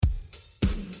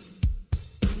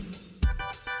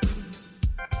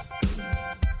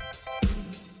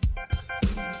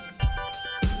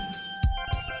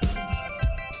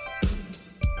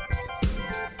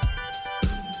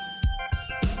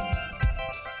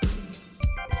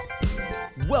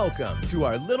Welcome to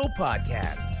our little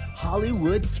podcast,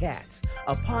 Hollywood Cats,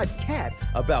 a podcat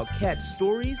about cat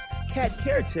stories, cat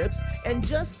care tips, and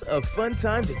just a fun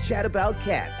time to chat about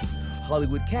cats.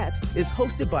 Hollywood Cats is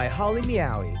hosted by Holly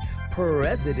Meowie,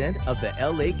 president of the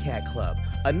LA Cat Club,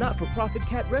 a not-for-profit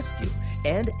cat rescue,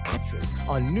 and actress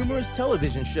on numerous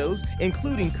television shows,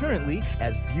 including currently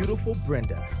as Beautiful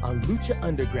Brenda on Lucha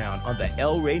Underground on the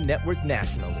El Rey Network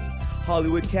nationally.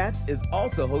 Hollywood Cats is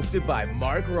also hosted by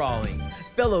Mark Rawlings,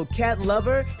 fellow cat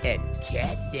lover and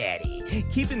cat daddy,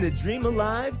 keeping the dream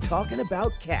alive, talking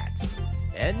about cats.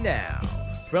 And now,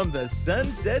 from the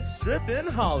Sunset Strip in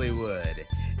Hollywood,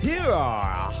 here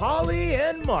are Holly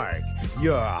and Mark,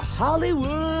 your Hollywood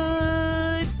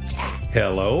Cats.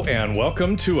 Hello and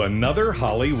welcome to another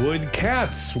Hollywood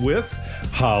Cats with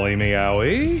Holly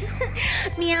Meowie.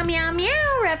 Meow, meow,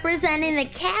 meow, representing the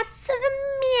cats of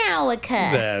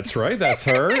Meowica. That's right, that's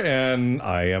her. And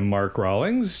I am Mark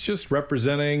Rawlings, just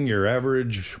representing your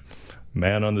average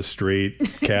man on the street,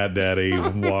 cat daddy,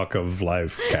 walk of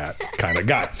life cat kind of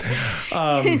guy.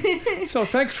 So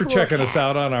thanks for checking us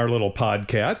out on our little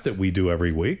podcat that we do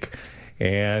every week.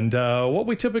 And what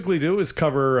we typically do is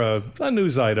cover a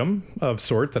news item of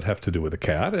sort that have to do with a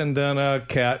cat, and then a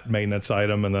cat maintenance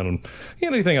item, and then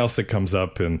anything else that comes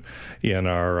up in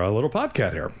our little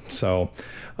podcast here. So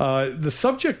the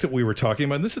subject that we were talking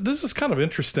about, this is kind of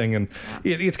interesting, and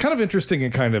it's kind of interesting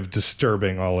and kind of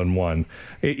disturbing all in one.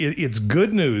 It's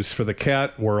good news for the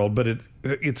cat world, but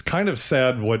it's kind of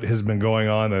sad what has been going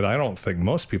on that I don't think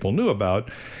most people knew about,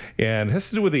 and it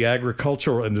has to do with the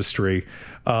agricultural industry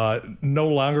no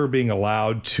longer being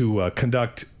allowed to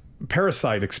conduct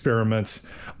parasite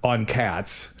experiments on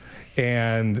cats.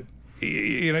 And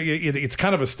it's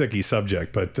kind of a sticky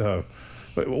subject, but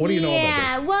what do you know about this?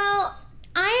 Yeah, well,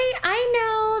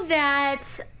 I know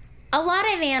that a lot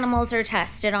of animals are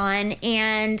tested on,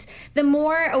 and the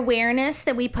more awareness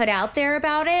that we put out there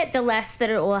about it, the less that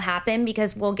it will happen,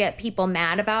 because we'll get people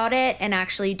mad about it and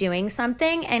actually doing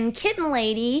something. And Kitten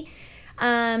Lady,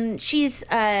 she's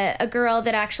a girl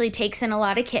that actually takes in a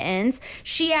lot of kittens.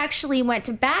 She actually went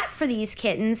to bat for these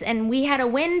kittens, and we had a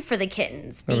win for the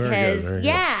kittens because, very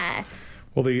good.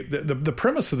 Well, the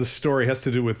premise of the story has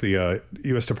to do with the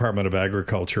U.S. Department of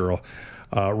Agricultural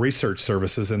Research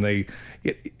Services, and they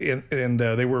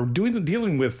were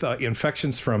dealing with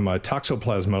infections from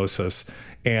toxoplasmosis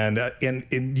and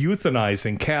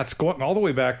euthanizing cats going all the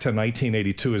way back to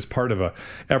 1982 as part of an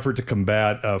effort to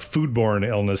combat foodborne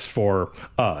illness for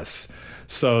us.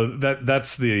 So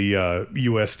that's the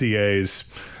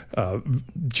USDA's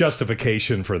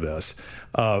justification for this.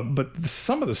 But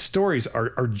some of the stories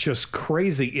are just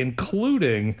crazy,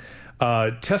 including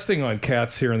testing on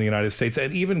cats here in the United States,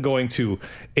 and even going to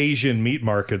Asian meat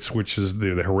markets, which is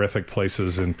the horrific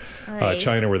places in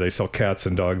China where they sell cats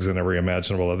and dogs and every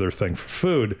imaginable other thing for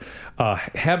food,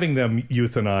 having them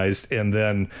euthanized and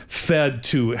then fed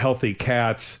to healthy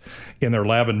cats in their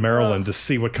lab in Maryland to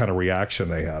see what kind of reaction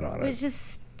they had on it. Which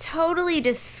is totally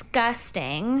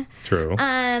disgusting. True.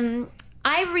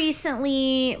 I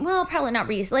recently, well, probably not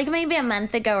recently, like maybe a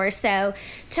month ago or so,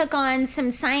 took on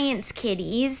some science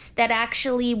kitties that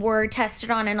actually were tested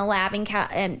on in a lab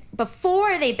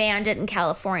before they banned it in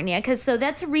California. So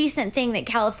that's a recent thing that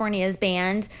California has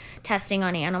banned testing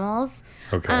on animals.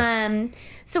 Okay.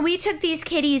 So we took these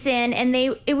kitties in, and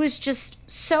it was just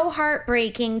so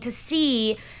heartbreaking to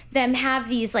see them have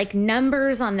these like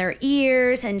numbers on their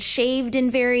ears and shaved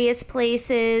in various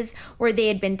places where they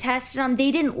had been tested on. They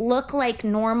didn't look like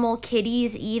normal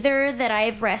kitties either that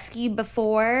I've rescued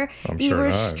before. They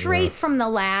were straight from the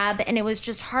lab, and it was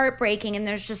just heartbreaking. And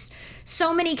there's just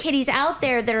so many kitties out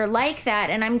there that are like that,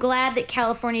 and I'm glad that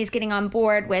California is getting on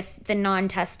board with the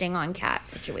non-testing on cat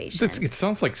situation. It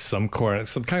sounds like some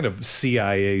kind of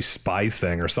CIA spy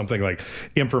thing or something, like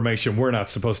information we're not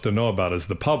supposed to know about as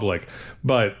the public,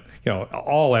 but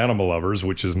all animal lovers,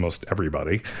 which is most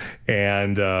everybody,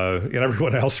 and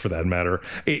everyone else for that matter.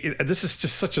 This is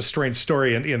just such a strange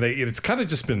story, and it's kind of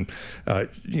just been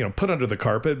put under the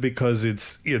carpet because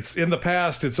it's in the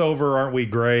past. It's over. Aren't we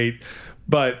great?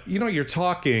 But, you're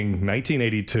talking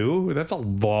 1982. That's a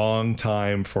long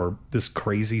time for this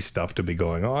crazy stuff to be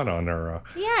going on our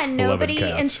nobody,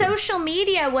 cats. and social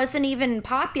media wasn't even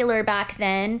popular back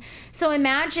then. So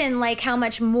imagine like how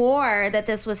much more that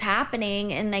this was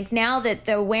happening, and like now that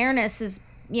the awareness is,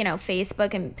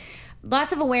 Facebook and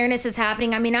lots of awareness is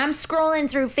happening. I mean, I'm scrolling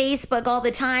through Facebook all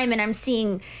the time, and I'm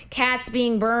seeing cats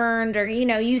being burned, or,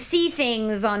 you see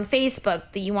things on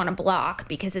Facebook that you want to block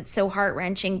because it's so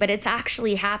heart-wrenching, but it's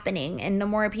actually happening. And the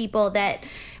more people that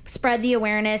spread the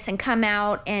awareness and come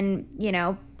out and,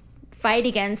 fight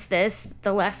against this,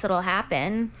 the less it'll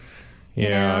happen. You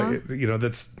know?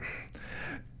 That's.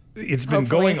 It's been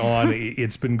Hopefully. going on.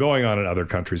 It's been going on in other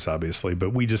countries, obviously, but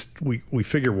we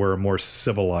figure we're a more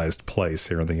civilized place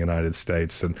here in the United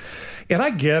States, and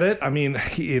I get it. I mean,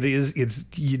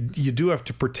 you do have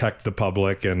to protect the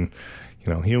public, and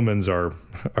humans are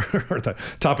the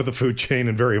top of the food chain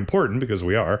and very important because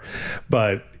we are,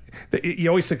 but. You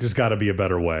always think there's got to be a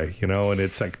better way, and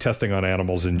it's like testing on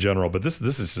animals in general. But this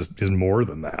is more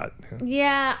than that.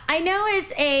 Yeah, I know.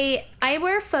 I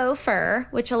wear faux fur,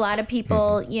 which a lot of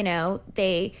people,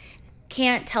 they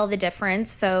can't tell the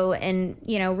difference, faux and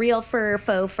real fur,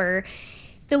 faux fur.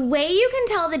 The way you can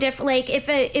tell the difference, like if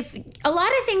a lot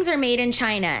of things are made in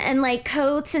China and like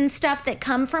coats and stuff that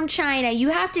come from China, you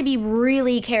have to be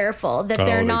really careful that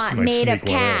they're not made of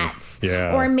cats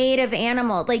or made of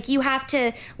animal. Like you have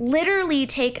to literally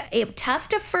take a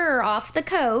tuft of fur off the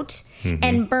coat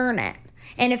and burn it.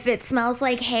 And if it smells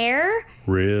like hair,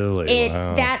 really,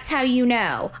 that's how you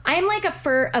know. I'm like a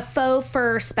faux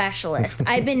fur specialist.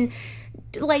 I've been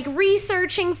like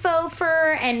researching faux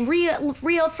fur and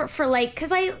real fur for like,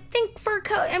 because I think fur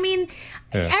coat, I mean,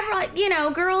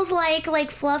 girls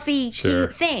like fluffy,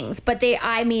 cute things, but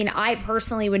I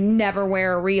personally would never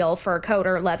wear a real fur coat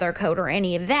or leather coat or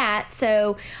any of that.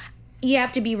 So you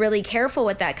have to be really careful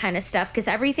with that kind of stuff because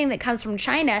everything that comes from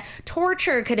China,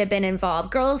 torture could have been involved.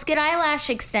 Girls get eyelash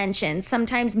extensions.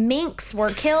 Sometimes minks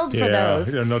were killed for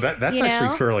those. Yeah, no, that's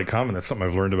actually fairly common. That's something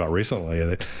I've learned about recently.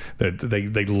 That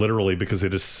they literally, because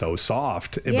it is so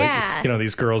soft. Yeah. But,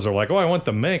 these girls are like, oh, I want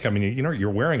the mink. I mean,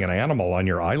 you're wearing an animal on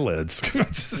your eyelids.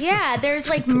 There's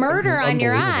like murder on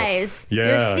your eyes. Yeah,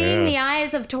 you're seeing the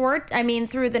eyes of through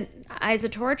the eyes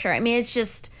of torture. I mean, it's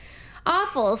just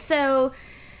awful. So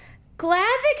glad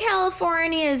that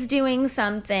California is doing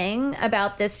something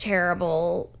about this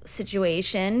terrible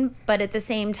situation, but at the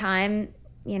same time,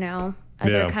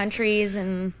 other countries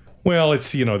and... Well,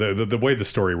 it's, the way the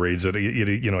story reads it,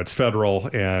 it's federal,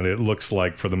 and it looks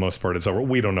like for the most part it's over.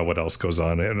 We don't know what else goes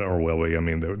on, or will we? I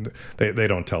mean, they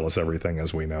don't tell us everything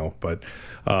as we know. But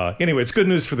anyway, it's good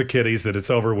news for the kiddies that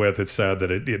it's over with. It's sad that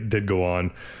it did go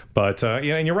on. But,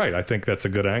 and you're right. I think that's a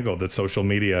good angle that social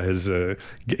media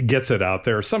gets it out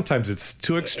there. Sometimes it's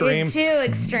too extreme.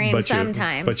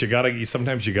 Sometimes. But you gotta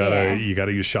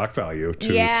use shock value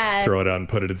to throw it out and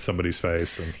put it in somebody's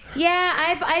face.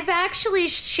 I've actually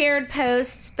shared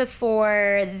posts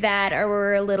before that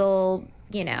were a little,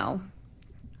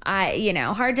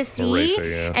 hard to see.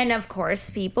 Racy, and of course,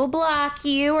 people block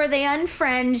you or they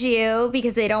unfriend you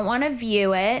because they don't want to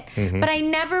view it. But I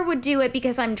never would do it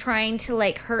because I'm trying to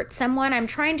hurt someone. I'm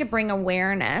trying to bring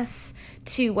awareness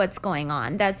to what's going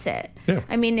on. That's it. Yeah,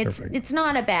 I mean, it's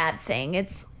not a bad thing.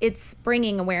 It's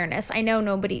bringing awareness. I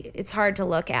know it's hard to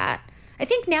look at. I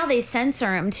think now they censor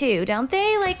them too, don't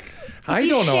they? I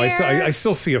don't know. I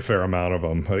still see a fair amount of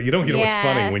them. It's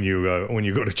funny when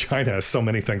you go to China, so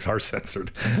many things are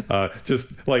censored.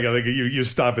 Just like I think you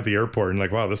stop at the airport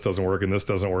and wow, this doesn't work and this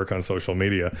doesn't work on social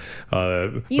media.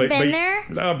 You've been there?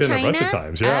 I've been there a bunch of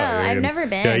times. Yeah, I've never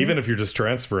been. Yeah, even if you're just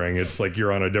transferring, it's like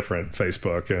you're on a different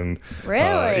Facebook and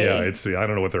really, I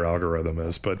don't know what their algorithm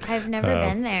is, but I've never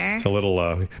been there. It's a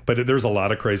little, but there's a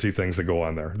lot of crazy things that go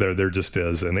on there. There just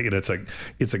is, and it's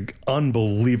an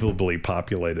unbelievably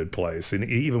populated place. And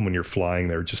even when you're flying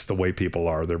there, just the way people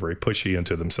are, they're very pushy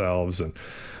into themselves. And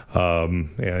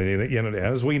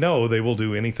as we know, they will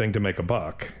do anything to make a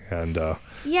buck. And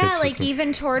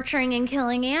even torturing and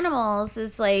killing animals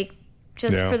is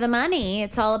for the money.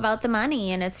 It's all about the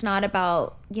money, and it's not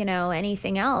about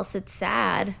anything else. It's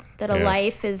sad that a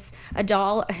life is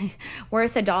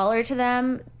worth $1 to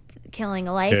them. Killing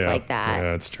a life like that.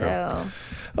 Yeah, that's true. So,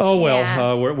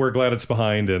 we're glad it's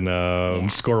behind, and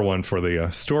score one for the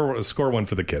score one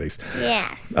for the kitties.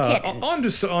 Yes,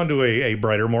 kittens. On to a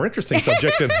brighter, more interesting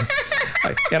subject, and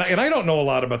I don't know a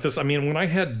lot about this. I mean, when I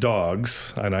had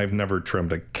dogs, and I've never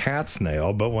trimmed a cat's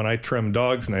nail, but when I trim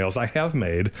dogs' nails, I have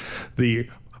made the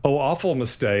awful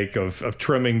mistake of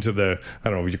trimming to the, I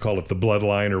don't know what you call it, the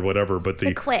bloodline or whatever, but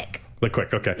the quick. The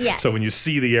quick, okay. Yes. So when you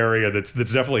see the area that's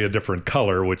definitely a different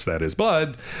color, which that is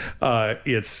blood,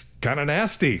 it's kind of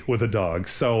nasty with a dog.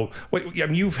 So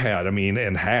you've had,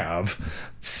 and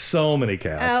have so many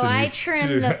cats. Oh, I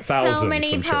trimmed so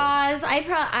many paws.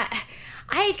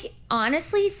 I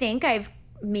honestly think I've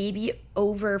maybe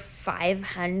over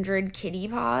 500 kitty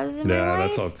paws in my Yeah,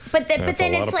 life. that's but then a it's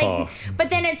lot of paw. but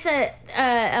then it's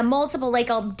a multiple. Like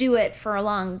I'll do it for a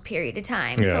long period of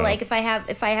time. Yeah. So like if I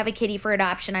have a kitty for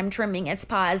adoption, I'm trimming its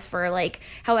paws for like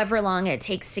however long it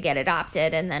takes to get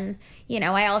adopted, and then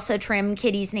I also trim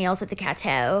kitty's nails at the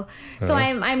Cateau. So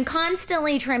I'm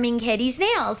constantly trimming kitty's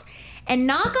nails. And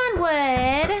knock on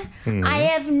wood, I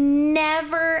have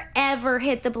never, ever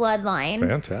hit the bloodline.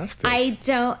 Fantastic.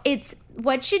 It's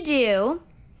what you do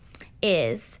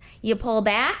is you pull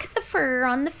back the fur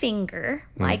on the finger.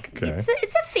 Like it's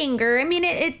a finger. I mean,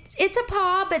 it's a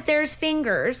paw, but there's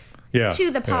fingers to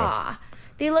the paw.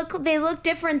 They look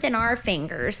different than our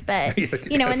fingers, but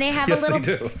and they have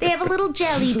they have a little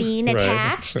jelly bean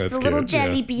attached. That's the little cute,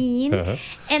 jelly bean.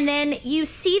 And then you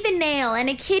see the nail, and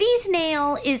a kitty's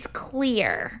nail is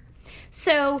clear.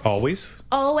 So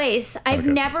Always? I've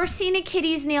never seen a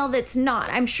kitty's nail that's not.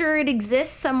 I'm sure it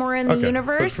exists somewhere in the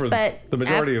universe, but the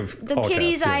majority of the all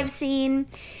kitties cats, I've seen,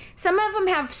 some of them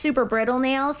have super brittle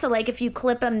nails. So like if you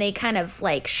clip them, they kind of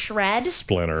like shred.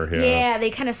 Splinter, Yeah, they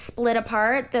kind of split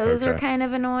apart. Those are kind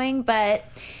of annoying, but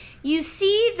you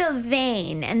see the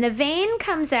vein, and the vein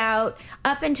comes out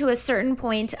up into a certain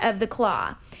point of the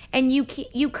claw, and you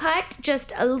cut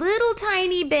just a little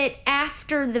tiny bit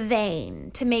after the vein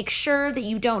to make sure that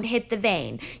you don't hit the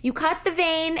vein. You cut the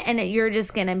vein, and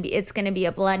it's gonna be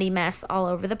a bloody mess all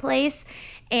over the place,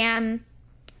 and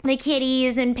the kitty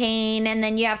is in pain, and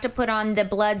then you have to put on the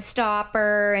blood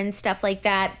stopper and stuff like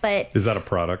that. But is that a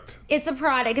product? It's a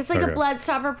product. It's like a blood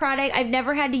stopper product. I've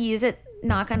never had to use it.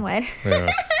 Knock on wood.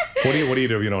 Yeah. What do you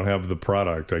do if you don't have the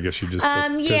product? I guess you just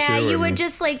you would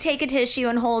just like take a tissue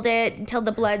and hold it until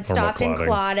the blood stopped and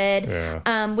clotted.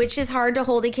 Yeah. Which is hard to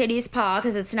hold a kitty's paw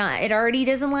because it already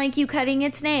doesn't like you cutting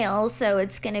its nails, so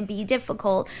it's going to be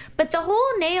difficult. But the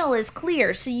whole nail is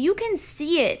clear, so you can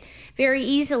see it very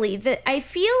easily. I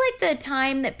feel like the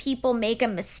time that people make a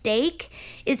mistake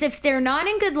is if they're not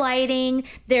in good lighting,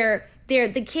 the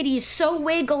kitty's so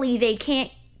wiggly they can't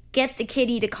get the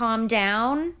kitty to calm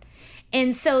down,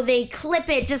 and so they clip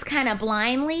it just kind of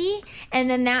blindly, and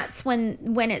then that's when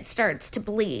it starts to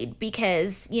bleed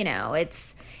because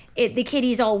the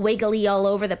kitty's all wiggly all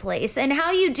over the place. And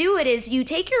how you do it is you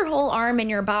take your whole arm in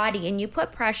your body and you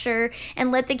put pressure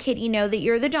and let the kitty know that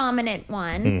you're the dominant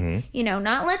one.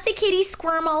 Not let the kitty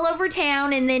squirm all over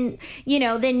town, and then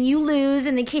you lose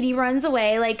and the kitty runs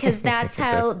away, because that's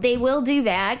how they will do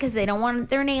that because they don't want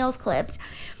their nails clipped.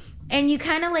 And you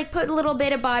kind of like put a little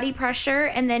bit of body pressure,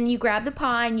 and then you grab the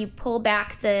paw and you pull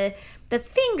back the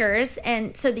fingers,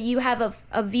 and so that you have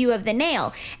a view of the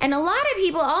nail. And a lot of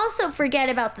people also forget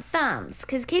about the thumbs,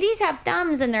 because kitties have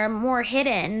thumbs and they're more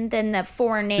hidden than the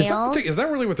four nails. Is that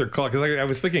really what they're called? Because I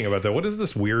was thinking about that. What is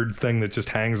this weird thing that just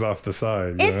hangs off the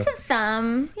side? It's a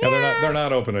thumb. Yeah. They're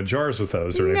not open to jars with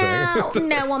those or anything.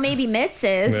 No. Well, maybe Mitz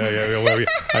is. Yeah.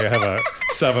 I have a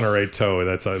 7 or 8 toe.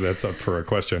 That's up for a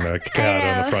question. A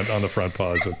cat on the front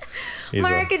paws.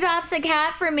 Mark adopts a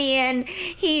cat for me, and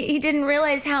he didn't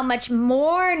realize how much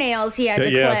more nails he had to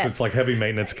clip. Yes, it's like heavy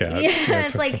maintenance cat. Yeah,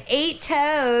 it's like 8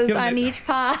 toes on each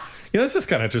paw. It's just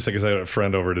kind of interesting because I had a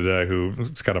friend over today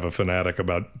who's kind of a fanatic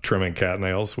about trimming cat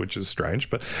nails, which is strange.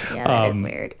 But yeah, that is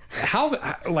weird.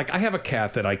 I have a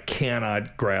cat that I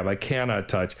cannot grab, I cannot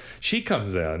touch. She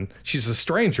comes in, she's a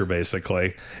stranger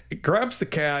basically, grabs the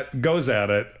cat, goes at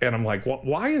it, and I'm like,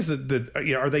 why is it that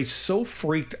are they so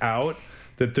freaked out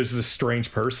that there's this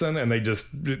strange person, and I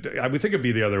would think it'd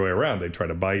be the other way around. They'd try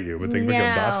to bite you, but they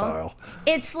become docile.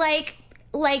 It's like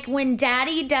when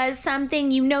daddy does something,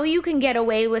 you can get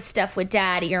away with stuff with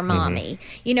daddy or mommy.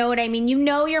 You know what I mean?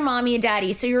 Your mommy and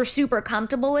daddy, so you're super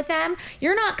comfortable with them.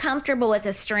 You're not comfortable with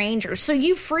a stranger, so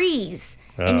you freeze.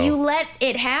 And you let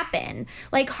it happen.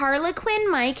 Like Harlequin,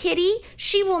 my kitty,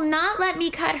 she will not let me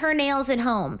cut her nails at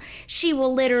home. She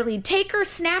will literally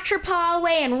snatch her paw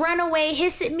away and run away,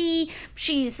 hiss at me.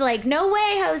 She's like, no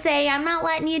way, Jose, I'm not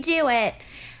letting you do it.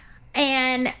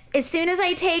 And as soon as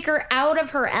I take her out of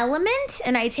her element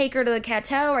and I take her to the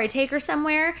Cateau or I take her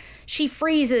somewhere, she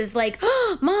freezes like,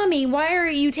 oh, Mommy, why are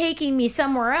you taking me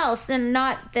somewhere else?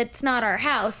 That's not our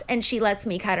house. And she lets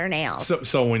me cut her nails.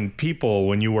 So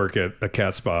when you work at a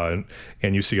cat spa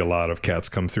and you see a lot of cats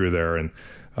come through there, and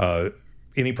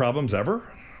any problems ever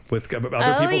with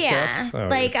other people's cats? Oh,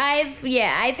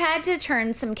 I've had to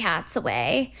turn some cats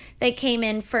away. They came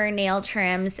in for nail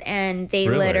trims, and they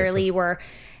literally were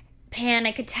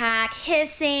panic attack,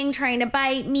 hissing, trying to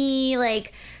bite me,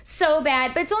 like so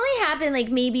bad. But it's only happened like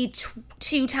maybe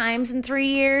 2 times in 3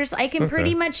 years. I can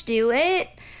pretty much do it.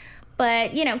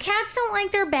 But, cats don't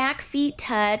like their back feet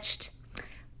touched.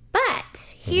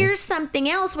 But here's something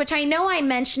else, which I know I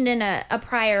mentioned in a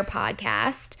prior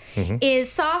podcast,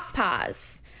 is soft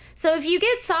paws. So if you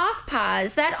get soft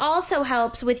paws, that also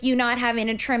helps with you not having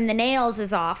to trim the nails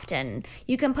as often.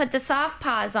 You can put the soft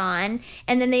paws on,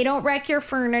 and then they don't wreck your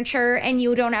furniture, and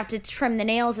you don't have to trim the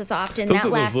nails as often.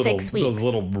 That lasts 6 weeks. Those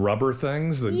little rubber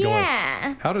things that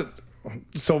go in.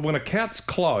 So when a cat's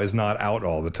claw is not out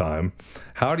all the time,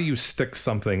 how do you stick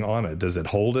something on it? Does it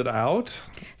hold it out?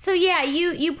 So yeah,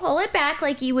 you pull it back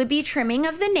like you would be trimming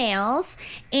of the nails,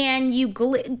 and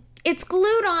it's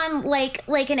glued on like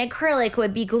an acrylic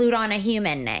would be glued on a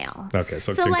human nail. Okay,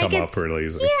 so it can come up really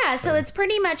easily. Yeah, so it's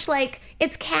pretty much like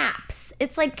it's caps.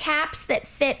 It's like caps that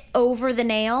fit over the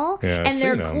nail, and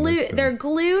they're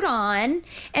glued on.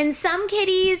 And some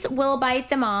kitties will bite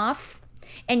them off,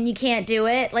 and you can't do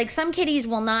it. Like some kitties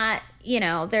will not.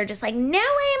 They're just like, no way am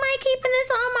I keeping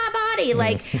this on my body.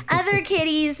 Like other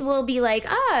kitties will be like,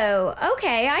 oh,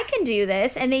 okay, I can do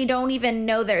this. And they don't even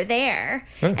know they're there.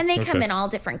 And they come in all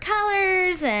different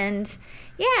colors, and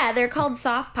yeah, they're called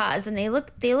soft paws, and they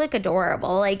look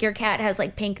adorable. Like your cat has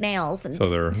like pink nails, and so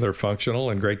they're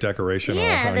functional and great decoration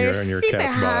on they're your super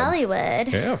cat's Hollywood.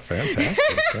 Body. Yeah,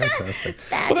 fantastic.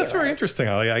 Well, that's very interesting,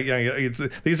 Holly.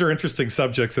 These are interesting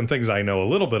subjects and things I know a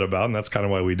little bit about, and that's kind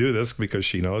of why we do this, because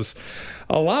she knows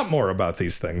a lot more about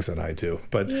these things than I do.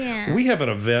 But we have an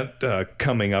event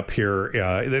coming up here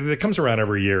that comes around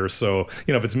every year. So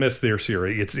if it's missed this year,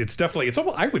 it's definitely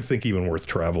I would think even worth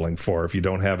traveling for if you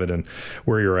don't have it in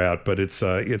where you're at. But it's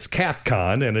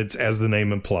CatCon, and it's, as the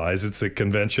name implies, it's a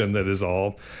convention that is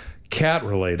all cat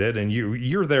related, and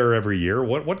you're there every year.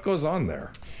 What goes on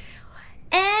there?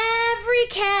 Every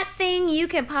cat thing you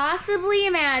could possibly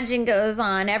imagine goes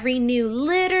on. Every new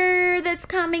litter that's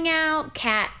coming out,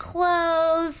 cat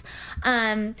clothes.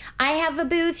 I have a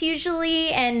booth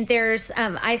usually, and there's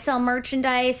I sell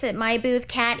merchandise at my booth,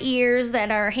 cat ears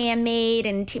that are handmade,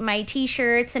 and my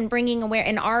T-shirts, and bringing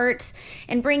art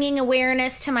and bringing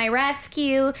awareness to my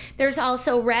rescue. There's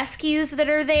also rescues that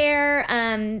are there,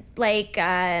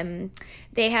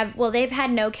 they've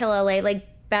had No Kill LA, like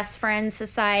Best Friends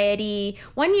Society.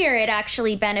 One year it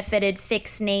actually benefited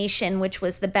Fix Nation, which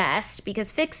was the best, because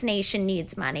Fix Nation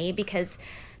needs money because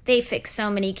they fix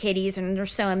so many kitties and they're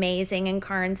so amazing, and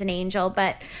Carnes and Angel.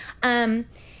 But so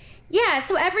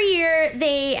every year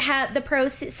they have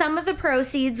some of the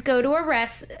proceeds go to a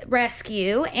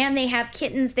rescue, and they have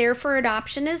kittens there for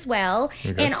adoption as well.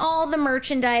 Okay. And all the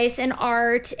merchandise and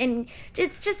art, and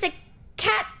it's just a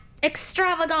cat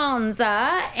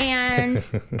extravaganza. And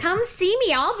come see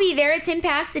me, I'll be there. It's in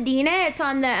Pasadena. It's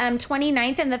on the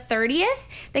 29th and the 30th.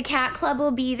 The cat club will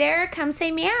be there. Come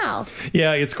say meow.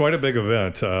 Yeah, it's quite a big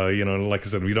event. Like I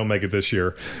said, if you don't make it this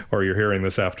year, or you're hearing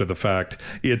this after the fact,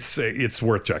 it's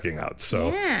worth checking out.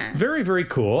 So very, very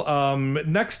cool.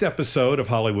 Next episode of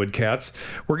Hollywood Cats,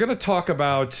 we're going to talk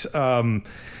about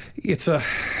it's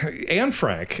Anne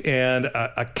Frank and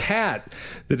a cat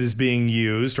that is being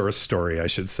used, or a story, I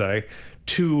should say,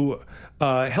 to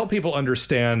help people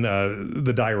understand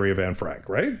the Diary of Anne Frank,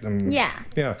 right?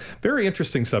 Yeah. Very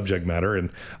interesting subject matter, and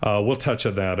we'll touch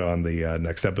on that on the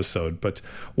next episode. But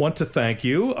want to thank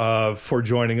you for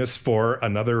joining us for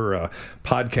another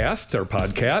podcast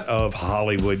of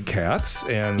Hollywood Cats.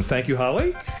 And thank you,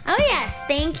 Holly. Oh, yes.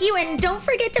 Thank you. And don't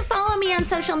forget to follow me on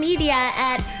social media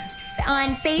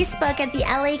on Facebook at the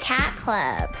LA Cat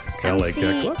Club. Cat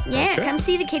Club? Yeah, okay. Come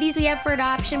see the kitties we have for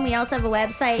adoption. We also have a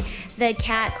website,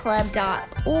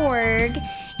 thecatclub.org.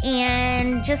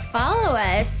 And just follow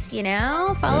us,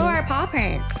 follow our paw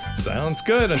prints. Sounds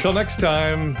good. Until next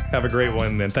time, have a great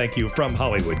one, and thank you from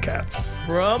Hollywood Cats.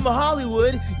 From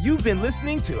Hollywood, you've been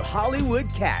listening to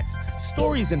Hollywood Cats,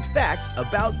 stories and facts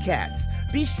about cats.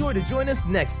 Be sure to join us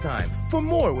next time for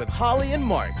more with Holly and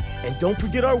Mark. And don't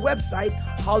forget our website,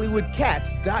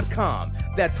 HollywoodCats.com.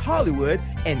 That's Hollywood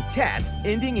and cats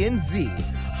ending in Z.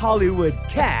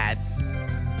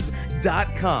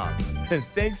 HollywoodCats.com. And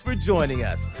thanks for joining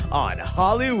us on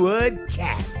Hollywood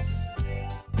Cats.